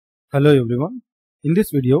Hello everyone. In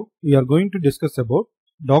this video, we are going to discuss about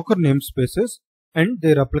Docker namespaces and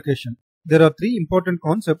their application. There are three important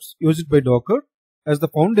concepts used by Docker as the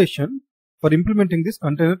foundation for implementing this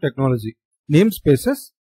container technology: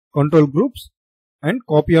 namespaces, control groups, and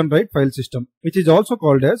copy on write file system, which is also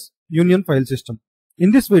called as union file system.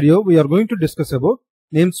 In this video, we are going to discuss about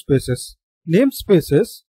namespaces.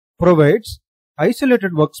 Namespaces provides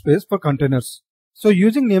isolated workspace for containers. So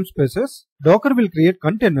using namespaces, Docker will create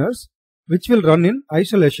containers which will run in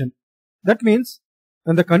isolation. That means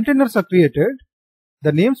when the containers are created,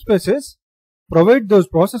 the namespaces provide those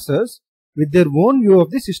processes with their own view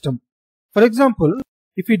of the system. For example,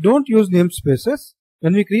 if we don't use namespaces,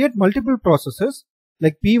 when we create multiple processes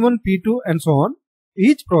like P1, P2 and so on,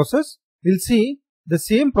 each process will see the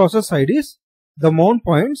same process IDs, the mount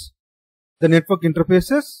points, the network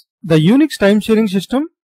interfaces, the Unix time sharing system,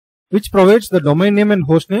 which provides the domain name and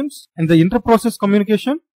host names, and the inter-process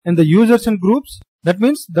communication, and the users and groups. That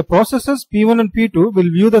means the processes P1 and P2 will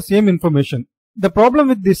view the same information. The problem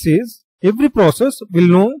with this is, every process will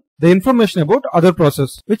know the information about other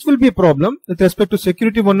process, which will be a problem with respect to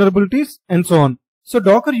security vulnerabilities and so on. So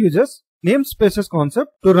Docker uses namespaces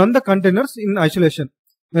concept to run the containers in isolation.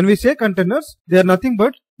 When we say containers, they are nothing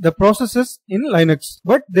but the processes in Linux,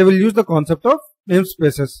 but they will use the concept of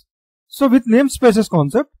namespaces. So with namespaces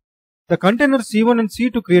concept, the container C1 and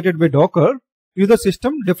C2 created by Docker view the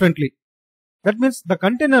system differently. That means the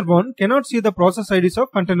container 1 cannot see the process IDs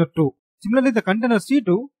of container 2. Similarly, the container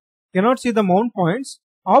C2 cannot see the mount points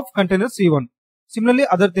of container C1. Similarly,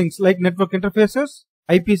 other things like network interfaces,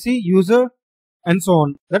 IPC, user, and so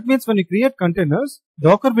on. That means when you create containers,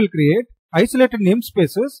 Docker will create isolated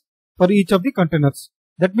namespaces for each of the containers.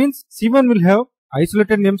 That means C1 will have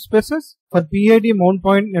isolated namespaces for PID, mount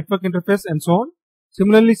point, network interface, and so on.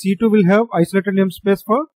 Similarly, C2 will have isolated namespace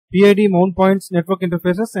for PID, mount points, network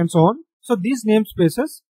interfaces, and so on. So these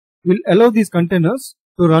namespaces will allow these containers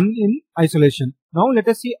to run in isolation. Now let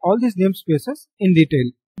us see all these namespaces in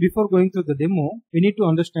detail. Before going through the demo, we need to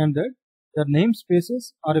understand that the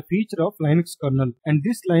namespaces are a feature of Linux kernel, and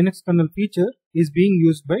this Linux kernel feature is being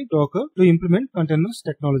used by Docker to implement containers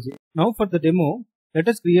technology. Now for the demo, let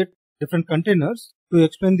us create different containers to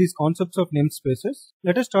explain these concepts of namespaces.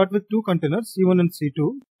 Let us start with two containers C1 and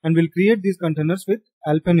C2, and we'll create these containers with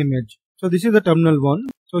Alpine image. So this is the terminal 1.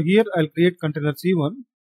 So here I'll create container C1.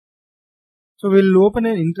 So we'll open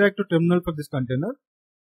an interactive terminal for this container,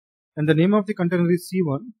 and the name of the container is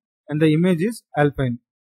C1 and the image is Alpine.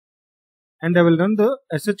 And I will run the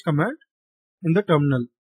sh command in the terminal.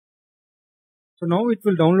 So now it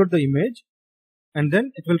will download the image, and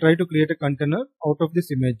then it will try to create a container out of this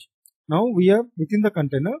image. Now we are within the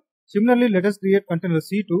container. Similarly, let us create container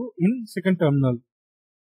C2 in second terminal.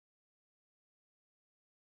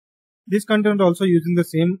 This container also using the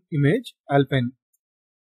same image, Alpine.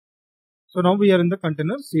 So now we are in the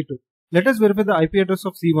container C2. Let us verify the IP address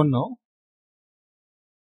of C1 now.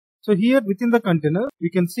 So here within the container, we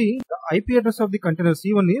can see the IP address of the container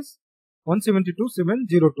C1 is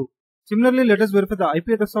 172.168.1.702. Similarly, let us verify the IP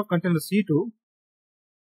address of container C2.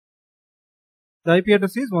 The IP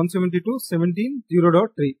address is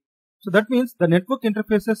 172.170.0.3. So that means the network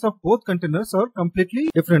interfaces of both containers are completely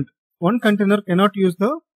different. One container cannot use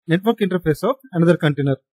the network interface of another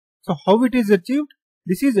container. So how it is achieved?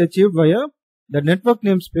 This is achieved via the network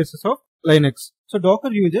namespaces of Linux. So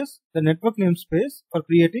Docker uses the network namespace for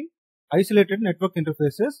creating isolated network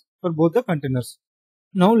interfaces for both the containers.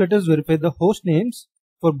 Now let us verify the host names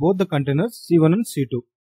for both the containers C1 and C2.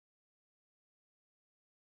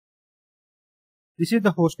 This is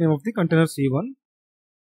the host name of the container C1,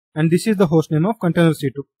 and this is the host name of container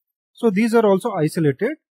C2. So these are also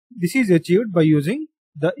isolated. This is achieved by using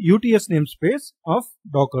the UTS namespace of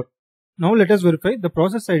Docker. Now let us verify the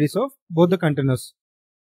process IDs of both the containers.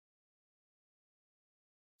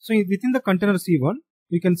 So within the container C1,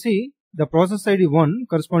 we can see the process ID 1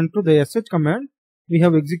 corresponding to the sh command we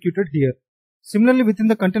have executed here. Similarly, within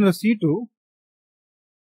the container C2,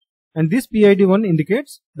 and this PID1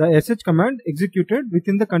 indicates the sh command executed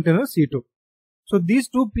within the container C2. So these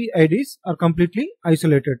two PIDs are completely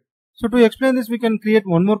isolated. So to explain this, we can create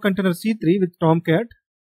one more container C3 with Tomcat.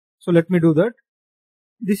 So let me do that.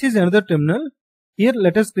 This is another terminal. Here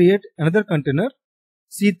let us create another container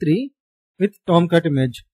C3 with Tomcat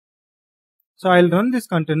image. So I'll run this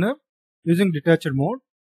container using detached mode.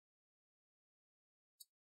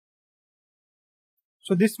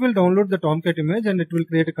 So this will download the Tomcat image and it will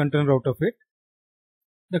create a container out of it.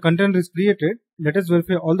 The container is created. Let us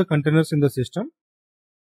verify all the containers in the system.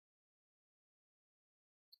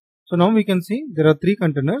 So now we can see there are three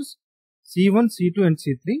containers C1, C2 and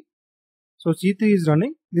C3. So C3 is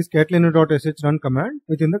running this catliner.sh run command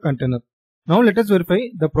within the container. Now let us verify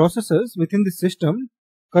the processes within the system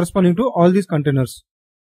corresponding to all these containers.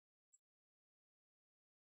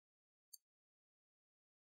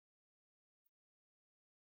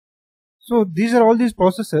 So these are all these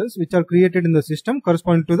processes which are created in the system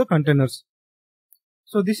corresponding to the containers.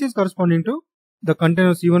 So this is corresponding to the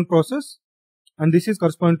container C1 process, and this is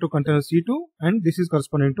corresponding to container C2, and this is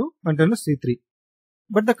corresponding to container C3.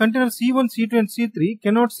 But the container C1, C2 and C3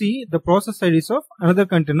 cannot see the process IDs of another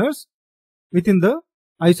containers within the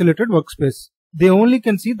isolated workspace. They only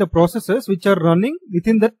can see the processes which are running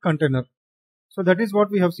within that container. So that is what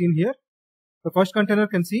we have seen here. The first container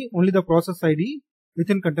can see only the process ID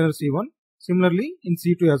within container C1. Similarly in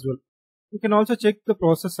C2 as well. We can also check the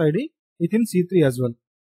process ID within C3 as well.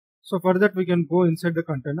 So for that we can go inside the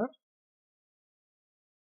container.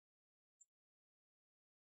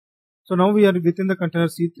 So now we are within the container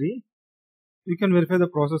C3. We can verify the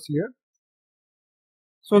process here.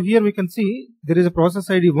 So here we can see there is a process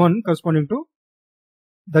ID 1 corresponding to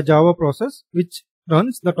the Java process which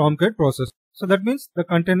runs the Tomcat process. So that means the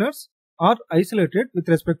containers are isolated with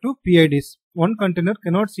respect to PIDs. One container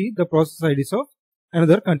cannot see the process IDs of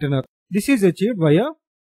another container. This is achieved via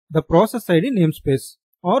the process ID namespace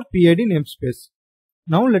or PID namespace.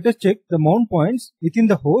 Now let us check the mount points within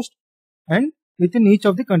the host and within each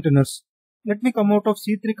of the containers. Let me come out of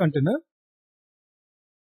C3 container.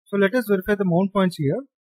 So let us verify the mount points here.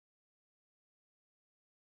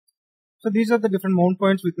 So these are the different mount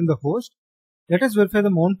points within the host. Let us verify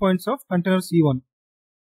the mount points of container C1.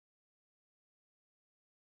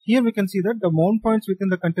 Here we can see that the mount points within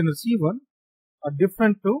the container C1 are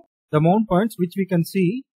different to the mount points which we can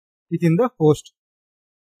see within the host.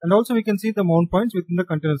 And also we can see the mount points within the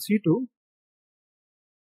container C2.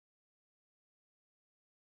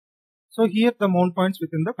 So here the mount points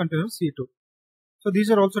within the container C2. So these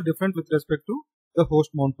are also different with respect to the host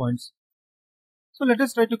mount points. So let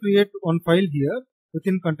us try to create one file here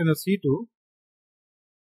within container C2.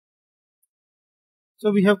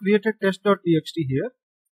 So we have created test.txt here.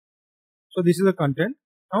 So this is the content.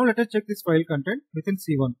 Now let us check this file content within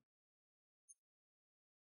C1.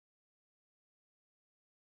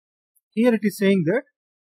 Here it is saying that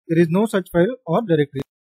there is no such file or directory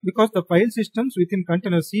because the file systems within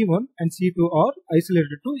container C1 and C2 are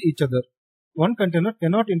isolated to each other. One container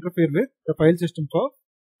cannot interfere with the file system of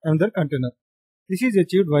another container. This is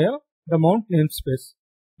achieved via the mount namespace.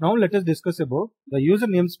 Now let us discuss about the user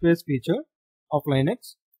namespace feature of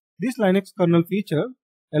Linux. This Linux kernel feature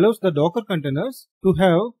allows the Docker containers to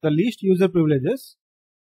have the least user privileges.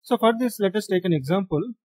 So for this, let us take an example.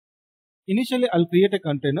 Initially, I'll create a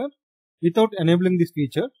container without enabling this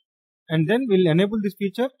feature, and then we'll enable this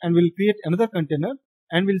feature and we'll create another container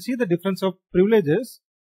and we'll see the difference of privileges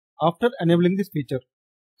after enabling this feature.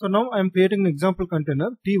 So now I am creating an example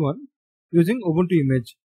container T1 using Ubuntu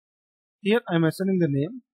image. Here I am assigning the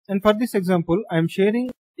name, and for this example I am sharing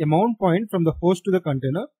a mount point from the host to the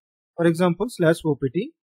container, for example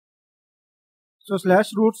 /opt. So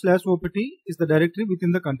 /root/opt is the directory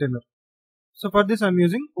within the container. So for this I am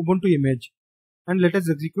using Ubuntu image, and let us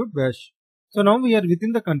execute bash. So now we are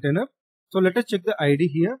within the container. So let us check the ID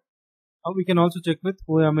here. We can also check with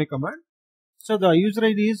whoami command. So the user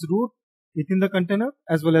ID is root within the container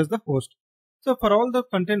as well as the host. So for all the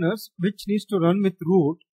containers which needs to run with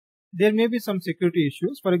root, there may be some security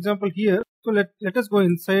issues. For example here, so let us go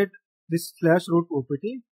inside this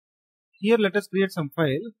 /root/opt. Here let us create some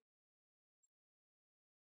file.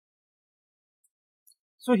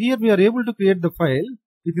 So here we are able to create the file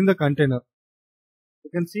within the container.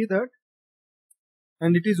 You can see that,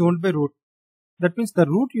 and it is owned by root. That means the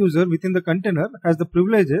root user within the container has the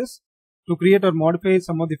privileges to create or modify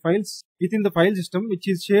some of the files within the file system which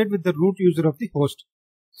is shared with the root user of the host.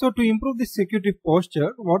 So to improve this security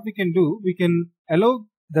posture, what we can do, we can allow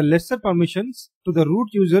the lesser permissions to the root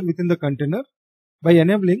user within the container by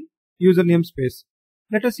enabling user namespace.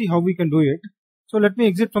 Let us see how we can do it. So let me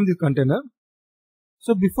exit from the container.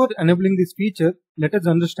 So before enabling this feature, let us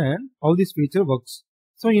understand how this feature works.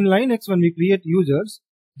 So in Linux, when we create users,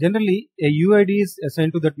 generally a UID is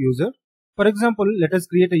assigned to that user. For example, let us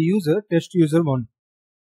create a user test user 1.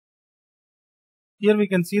 Here we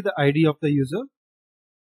can see the ID of the user.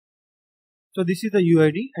 So this is the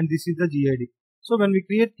UID and this is the GID. So when we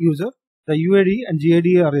create user, the UID and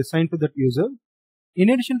GID are assigned to that user. In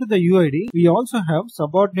addition to the UID, we also have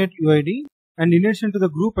subordinate UID, and in addition to the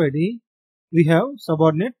group ID, we have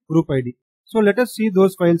subordinate group ID. So let us see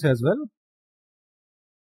those files as well.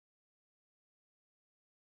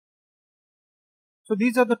 So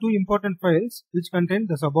these are the two important files which contain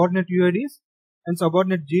the subordinate UIDs and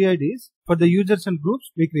subordinate GIDs for the users and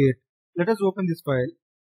groups we create. Let us open this file.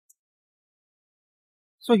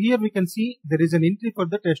 So here we can see there is an entry for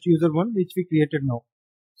the test user 1 which we created now.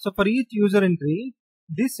 So for each user entry,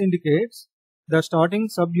 this indicates the starting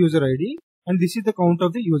sub-user ID and this is the count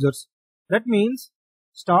of the users. That means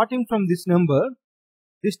starting from this number,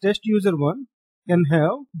 this test user 1 can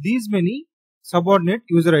have these many subordinate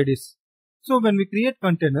user IDs. So when we create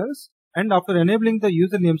containers and after enabling the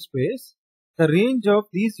user namespace, the range of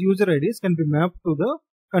these user IDs can be mapped to the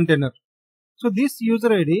container. So this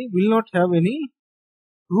user ID will not have any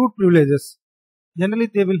root privileges.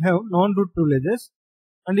 Generally they will have non-root privileges,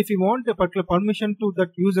 and if we want a particular permission to that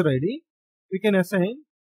user ID, we can assign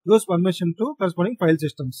those permission to corresponding file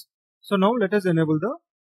systems. So now let us enable the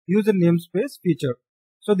user namespace feature.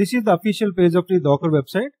 So this is the official page of the Docker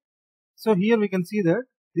website. So here we can see that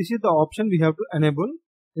this is the option we have to enable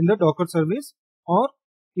in the Docker service or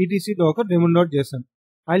etc docker daemon.json.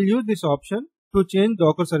 I'll use this option to change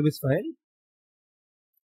Docker service file.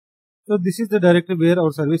 So this is the directory where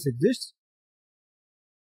our service exists.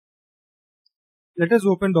 Let us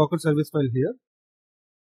open Docker service file here.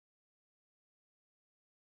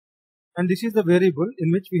 And this is the variable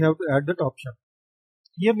in which we have to add that option.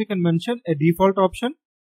 Here we can mention a default option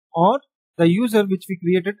or the user which we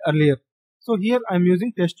created earlier. So here I am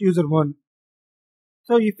using test user 1.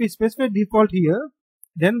 So if we specify default here,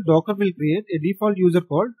 then Docker will create a default user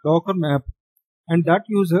called docker map, and that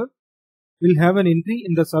user will have an entry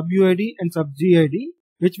in the sub-UID and sub-GID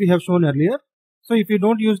which we have shown earlier. So if you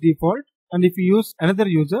don't use default and if you use another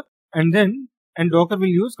user, and Docker will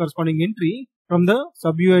use corresponding entry from the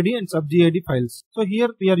sub-UID and sub-GID files. So here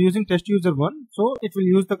we are using test user 1, so it will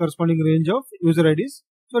use the corresponding range of user IDs.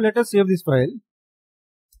 So let us save this file.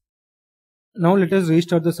 Now let us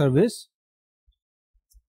restart the service.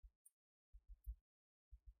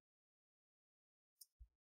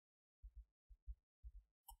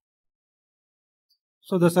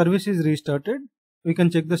 So the service is restarted. We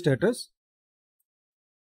can check the status.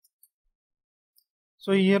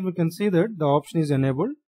 So here we can see that the option is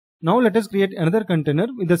enabled. Now let us create another container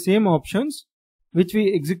with the same options which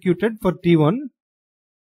we executed for T1.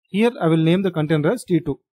 Here I will name the container as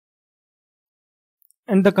T2.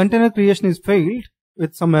 And the container creation is failed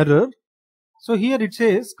with some error. So here it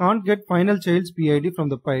says can't get final child's PID from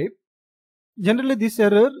the pipe. Generally this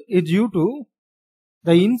error is due to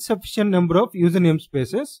the insufficient number of user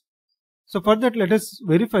namespaces. So for that, let us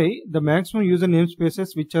verify the maximum user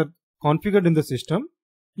namespaces which are configured in the system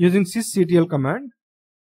using sysctl command.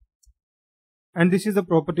 And this is the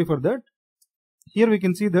property for that. Here we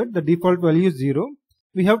can see that the default value is 0.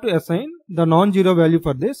 We have to assign the non-zero value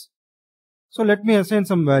for this. So let me assign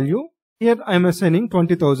some value. Here I am assigning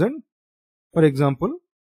 20,000 for example.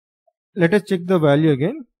 Let us check the value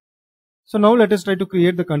again. So now let us try to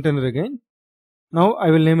create the container again. Now I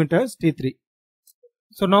will name it as T3.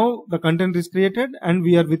 So now the container is created and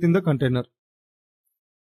we are within the container.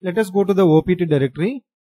 Let us go to the OPT directory.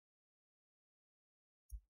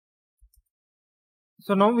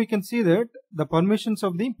 So now we can see that the permissions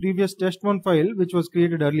of the previous test1 file which was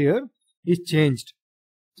created earlier is changed.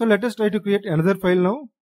 So let us try to create another file now.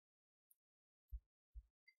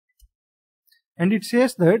 And it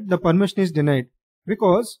says that the permission is denied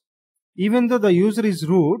because even though the user is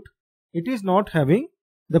root, it is not having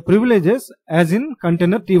the privileges as in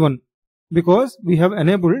container T1 because we have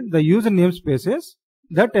enabled the user namespaces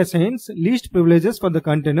that assigns least privileges for the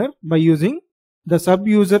container by using the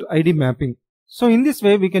sub-user ID mapping. So in this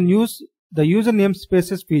way we can use the user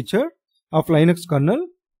namespaces feature of Linux kernel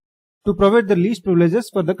to provide the least privileges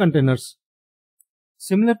for the containers.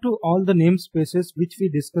 Similar to all the namespaces which we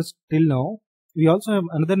discussed till now, we also have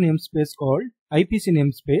another namespace called IPC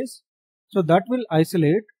namespace. So that will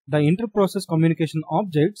isolate the inter-process communication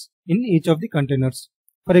objects in each of the containers.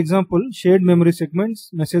 For example, shared memory segments,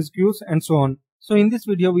 message queues and so on. So in this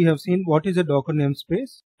video we have seen what is a Docker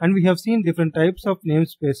namespace, and we have seen different types of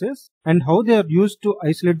namespaces and how they are used to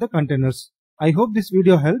isolate the containers. I hope this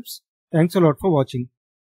video helps. Thanks a lot for watching.